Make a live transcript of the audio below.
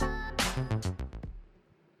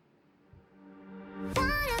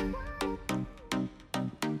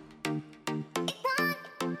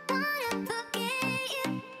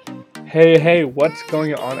Hey, what's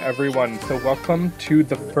going on, everyone? So, welcome to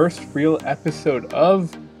the first real episode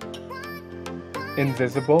of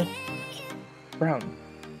Invisible Brown.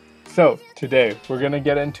 So, today we're going to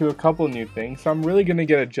get into a couple new things. So, I'm really going to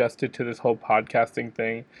get adjusted to this whole podcasting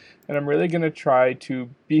thing, and I'm really going to try to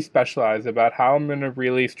be specialized about how I'm going to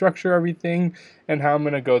really structure everything and how I'm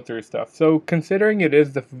going to go through stuff. So, considering it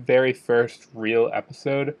is the very first real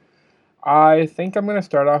episode, I think I'm going to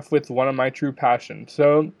start off with one of my true passions.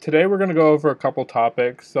 So, today we're going to go over a couple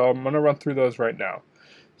topics, so I'm going to run through those right now.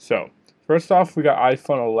 So, first off, we got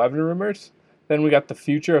iPhone 11 rumors, then we got the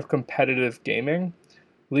future of competitive gaming,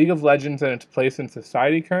 League of Legends and its place in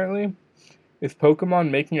society currently, is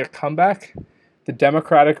Pokemon making a comeback, the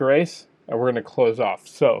Democratic race, and we're going to close off.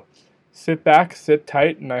 So, sit back, sit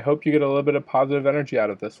tight, and I hope you get a little bit of positive energy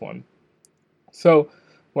out of this one. So,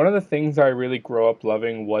 one of the things I really grew up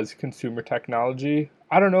loving was consumer technology.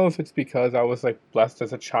 I don't know if it's because I was blessed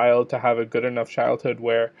as a child to have a good enough childhood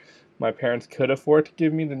where my parents could afford to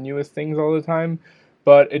give me the newest things all the time,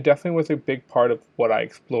 but it definitely was a big part of what I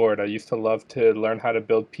explored. I used to love to learn how to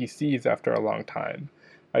build PCs after a long time.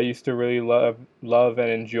 I used to really love and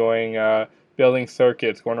enjoying building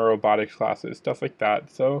circuits, going to robotics classes, stuff like that.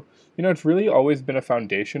 So, it's really always been a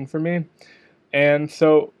foundation for me. And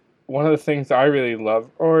so one of the things I really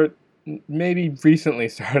love, or maybe recently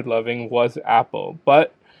started loving, was Apple.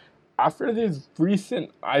 But after these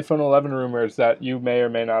recent iPhone 11 rumors that you may or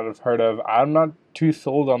may not have heard of, I'm not too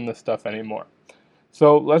sold on this stuff anymore.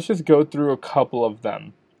 So let's just go through a couple of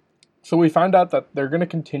them. So we found out that they're going to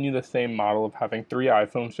continue the same model of having three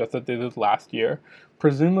iPhones just as they did last year,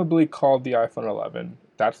 presumably called the iPhone 11.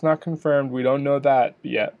 That's not confirmed. We don't know that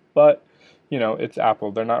yet, but it's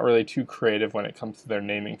Apple. They're not really too creative when it comes to their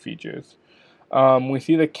naming features. We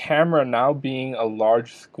see the camera now being a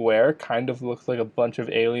large square, kind of looks like a bunch of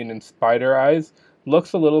alien and spider eyes.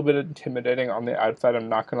 Looks a little bit intimidating on the outside, I'm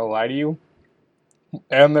not going to lie to you.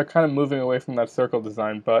 And they're kind of moving away from that circle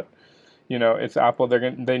design, but it's Apple.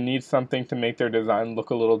 They need something to make their design look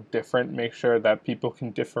a little different, make sure that people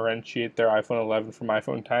can differentiate their iPhone 11 from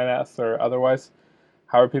iPhone 10s, or otherwise,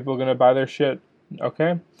 how are people going to buy their shit?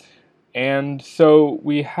 Okay? And so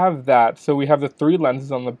we have that. So we have the three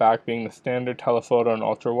lenses on the back being the standard telephoto and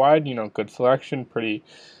ultra wide. Good selection, pretty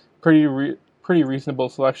reasonable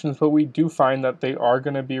selections. But we do find that they are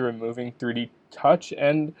going to be removing 3D touch,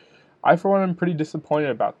 and I, for one, am pretty disappointed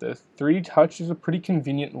about this. 3D touch is a pretty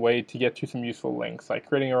convenient way to get to some useful links, like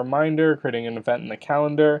creating a reminder, creating an event in the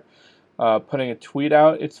calendar, putting a tweet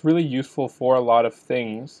out. It's really useful for a lot of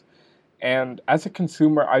things. And as a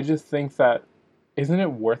consumer, I just think that isn't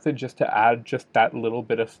it worth it just to add just that little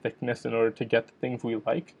bit of thickness in order to get the things we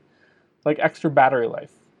like? Like extra battery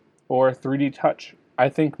life or 3D touch. I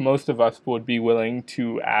think most of us would be willing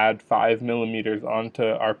to add 5 millimeters onto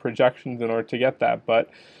our projections in order to get that, but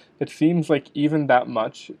it seems like even that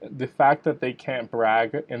much, the fact that they can't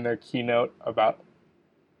brag in their keynote about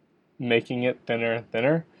making it thinner and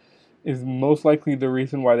thinner is most likely the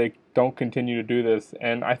reason why they don't continue to do this.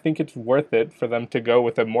 And I think it's worth it for them to go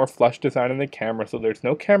with a more flush design in the camera so there's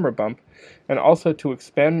no camera bump, and also to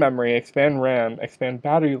expand memory, expand RAM, expand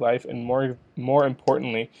battery life, and more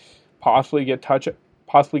importantly, possibly get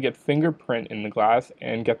fingerprint in the glass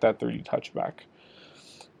and get that 3D touch back.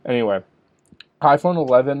 Anyway, iPhone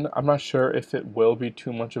 11, I'm not sure if it will be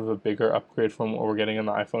too much of a bigger upgrade from what we're getting in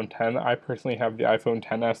the iPhone 10. I personally have the iPhone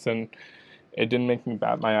 10s, and it didn't make me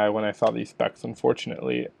bat my eye when I saw these specs,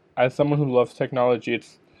 unfortunately. As someone who loves technology,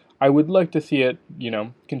 I would like to see it,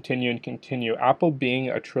 continue and continue. Apple being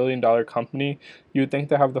a trillion-dollar company, you would think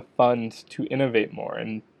they have the funds to innovate more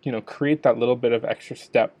and, create that little bit of extra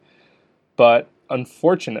step. But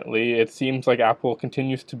unfortunately, it seems like Apple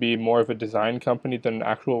continues to be more of a design company than an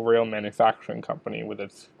actual real manufacturing company, with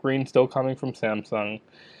its screen still coming from Samsung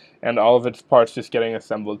and all of its parts just getting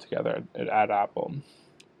assembled together at Apple.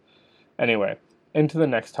 Anyway, into the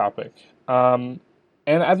next topic. And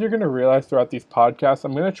as you're going to realize throughout these podcasts,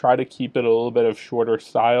 I'm going to try to keep it a little bit of shorter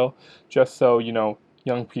style, just so, young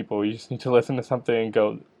people, you just need to listen to something and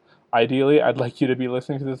go, ideally, I'd like you to be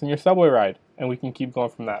listening to this in your subway ride, and we can keep going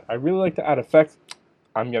from that. I really like to add effects.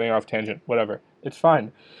 I'm getting off tangent, whatever. It's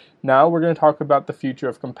fine. Now we're going to talk about the future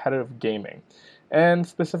of competitive gaming. And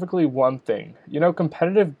specifically one thing,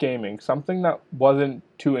 competitive gaming, something that wasn't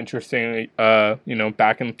too interesting,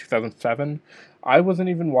 back in 2007. I wasn't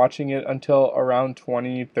even watching it until around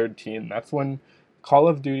 2013. That's when Call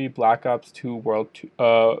of Duty Black Ops 2 what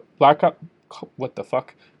the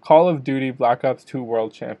fuck? Call of Duty Black Ops 2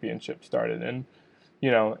 World Championship started, and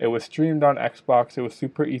it was streamed on Xbox. It was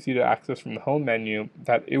super easy to access from the home menu,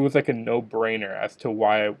 that it was like a no-brainer as to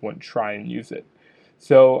why I wouldn't try and use it.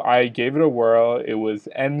 So I gave it a whirl. It was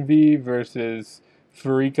Envy versus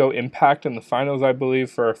Furico Impact in the finals, I believe,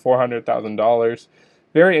 for $400,000.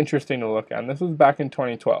 Very interesting to look at. And this was back in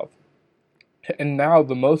 2012. And now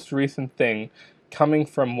the most recent thing coming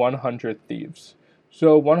from 100 Thieves.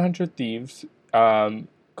 So 100 Thieves,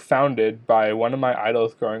 founded by one of my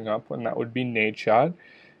idols growing up, and that would be Nadeshot.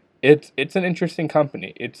 It's an interesting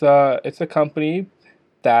company. It's a company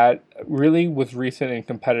that really was recent in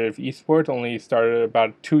competitive esports. Only started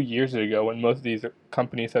about 2 years ago, when most of these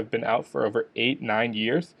companies have been out for over 8-9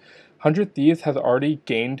 years. 100 Thieves has already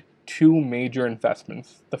gained two major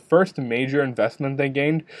investments. The first major investment they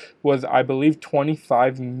gained was, I believe,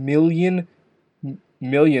 25 million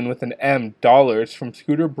with an M dollars from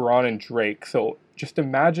Scooter Braun and Drake. So just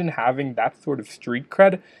imagine having that sort of street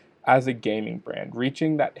cred as a gaming brand,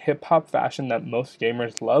 reaching that hip hop fashion that most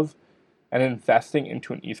gamers love and investing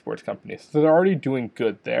into an esports company. So they're already doing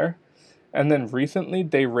good there. And then recently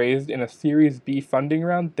they raised, in a Series B funding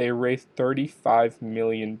round, they raised $35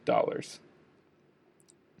 million.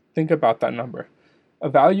 Think about that number. A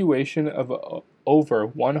valuation of over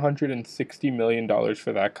 $160 million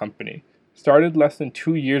for that company. Started less than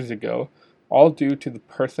 2 years ago, all due to the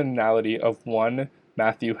personality of one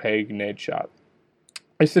Matthew Haig Nadeshot.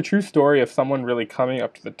 It's the true story of someone really coming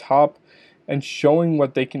up to the top and showing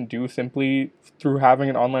what they can do simply through having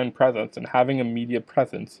an online presence and having a media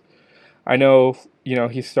presence. I know,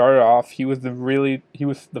 he started off. He was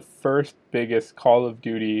the first biggest Call of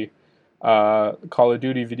Duty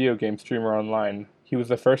video game streamer online. He was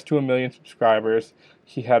the first to 1 million subscribers.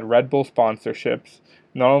 He had Red Bull sponsorships,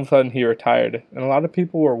 and all of a sudden he retired. And a lot of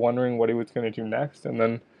people were wondering what he was going to do next. And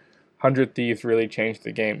then 100 Thieves really changed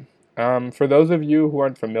the game. For those of you who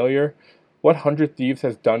aren't familiar, what 100 Thieves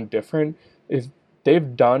has done different is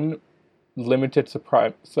they've done limited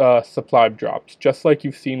supply drops, just like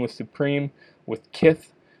you've seen with Supreme, with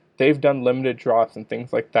Kith. They've done limited drops and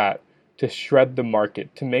things like that to shred the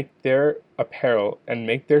market, to make their apparel and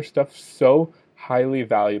make their stuff so highly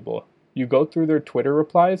valuable. You go through their Twitter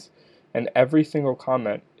replies, and every single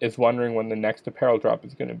comment is wondering when the next apparel drop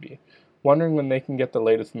is going to be, wondering when they can get the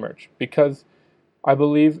latest merch. Because I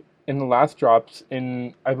believe in the last drops,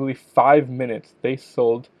 in I believe 5 minutes, they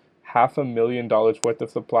sold $500,000 worth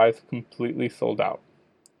of supplies completely sold out.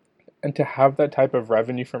 And to have that type of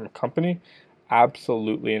revenue from a company,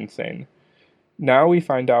 absolutely insane. Now we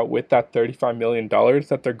find out with that $35 million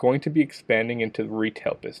that they're going to be expanding into the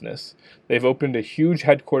retail business. They've opened a huge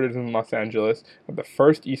headquarters in Los Angeles, and the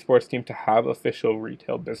first esports team to have official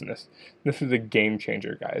retail business. This is a game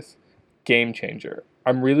changer, guys. Game changer.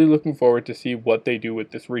 I'm really looking forward to see what they do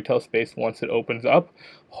with this retail space once it opens up.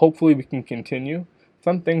 Hopefully we can continue.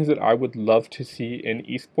 Some things that I would love to see in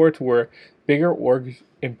esports were bigger orgs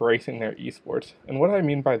embracing their esports. And what I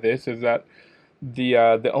mean by this is that the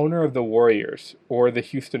owner of the Warriors or the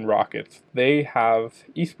Houston Rockets, they have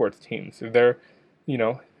esports teams.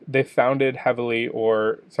 They founded heavily,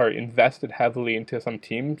 invested heavily into some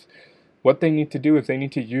teams. What they need to do is they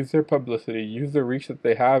need to use their publicity, use the reach that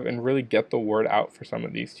they have, and really get the word out for some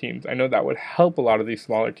of these teams. I know that would help a lot of these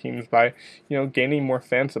smaller teams by, gaining more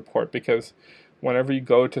fan support, because whenever you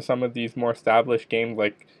go to some of these more established games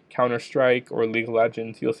like Counter-Strike or League of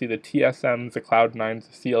Legends, you'll see the TSMs, the Cloud9s,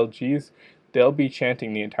 the CLGs. They'll be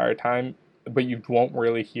chanting the entire time, but you won't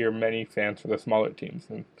really hear many fans for the smaller teams.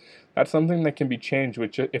 And that's something that can be changed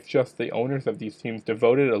if just the owners of these teams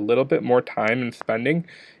devoted a little bit more time and spending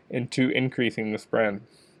into increasing this brand.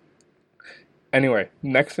 Anyway,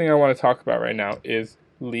 next thing I want to talk about right now is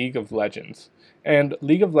League of Legends. And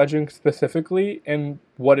League of Legends specifically, and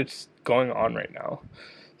what it's going on right now.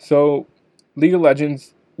 So, League of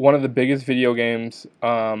Legends, one of the biggest video games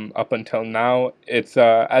up until now. It's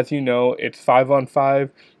as you know, it's 5-on-5.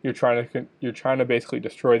 You're trying to basically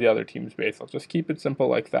destroy the other team's base. I'll just keep it simple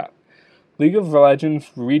like that. League of Legends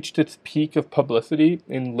reached its peak of publicity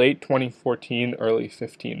in late 2014, early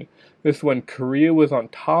 15. This is when Korea was on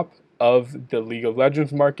top of the League of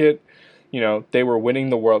Legends market. They were winning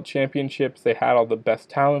the world championships. They had all the best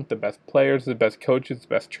talent, the best players, the best coaches, the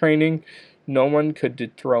best training. No one could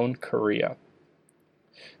dethrone Korea.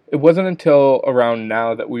 It wasn't until around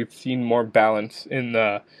now that we've seen more balance in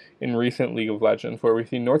recent League of Legends, where we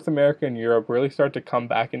see North America and Europe really start to come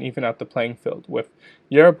back and even out the playing field, with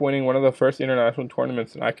Europe winning one of the first international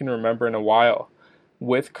tournaments that I can remember in a while,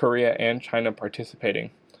 with Korea and China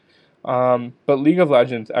participating. But League of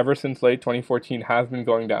Legends, ever since late 2014, has been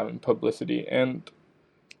going down in publicity. And,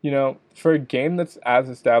 for a game that's as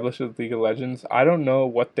established as League of Legends, I don't know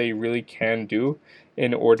what they really can do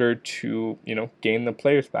in order to, gain the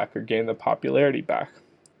players back or gain the popularity back.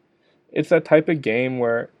 It's that type of game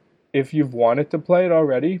where if you've wanted to play it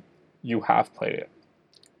already, you have played it.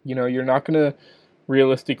 You're not going to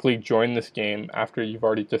realistically join this game after you've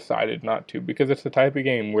already decided not to, because it's the type of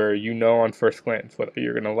game where you know on first glance whether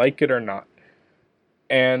you're going to like it or not.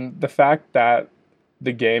 And the fact that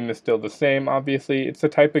the game is still the same, obviously, it's the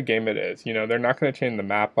type of game it is. They're not going to change the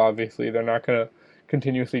map, obviously. They're not going to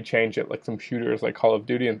continuously change it like some shooters like Call of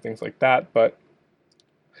Duty and things like that, but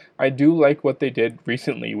I do like what they did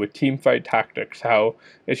recently with Teamfight Tactics, how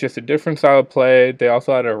it's just a different style of play. They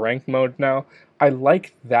also had a ranked mode now. I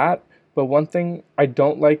like that, but one thing I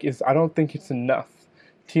don't like is I don't think it's enough.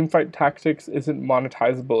 Teamfight Tactics isn't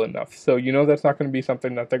monetizable enough, so that's not going to be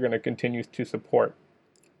something that they're going to continue to support.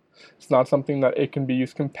 It's not something that it can be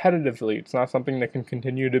used competitively. It's not something that can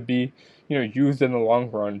continue to be, used in the long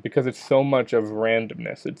run because it's so much of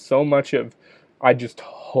randomness. It's so much of I just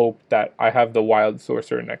hope that I have the wild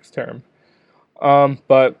sorcerer next term.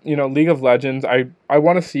 But League of Legends, I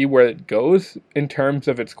want to see where it goes in terms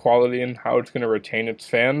of its quality and how it's going to retain its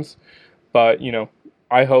fans. But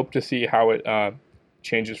I hope to see how it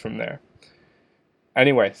changes from there.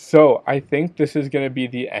 Anyway, so I think this is going to be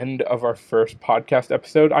the end of our first podcast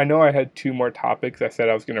episode. I know I had 2 more topics I said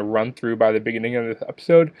I was going to run through by the beginning of this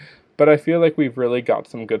episode, but I feel like we've really got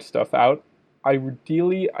some good stuff out.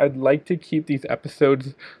 I'd like to keep these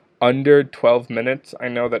episodes under 12 minutes. I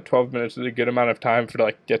know that 12 minutes is a good amount of time for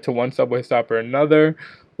like get to one subway stop or another,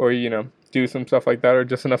 or do some stuff like that, or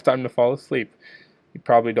just enough time to fall asleep. You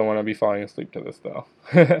probably don't want to be falling asleep to this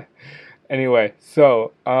though. Anyway,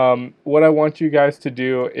 so what I want you guys to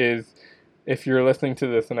do is, if you're listening to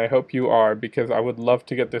this, and I hope you are, because I would love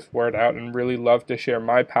to get this word out and really love to share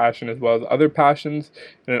my passion as well as other passions.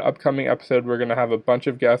 In an upcoming episode, we're going to have a bunch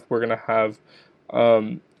of guests. We're going to have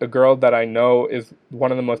a girl that I know is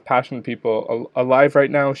one of the most passionate people alive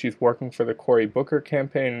right now. She's working for the Cory Booker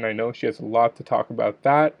campaign, and I know she has a lot to talk about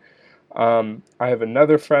that. I have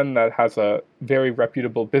another friend that has a very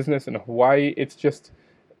reputable business in Hawaii. It's just,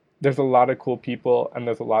 there's a lot of cool people and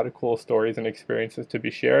there's a lot of cool stories and experiences to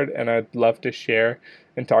be shared, and I'd love to share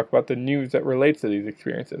and talk about the news that relates to these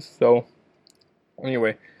experiences. So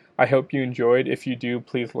anyway, I hope you enjoyed. If you do,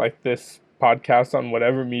 please like this podcast on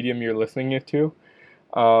whatever medium you're listening it to.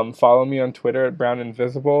 Follow me on Twitter at Brown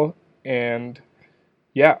Invisible, and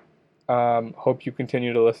yeah, hope you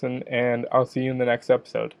continue to listen, and I'll see you in the next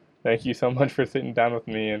episode. Thank you so much for sitting down with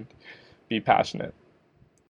me, and be passionate.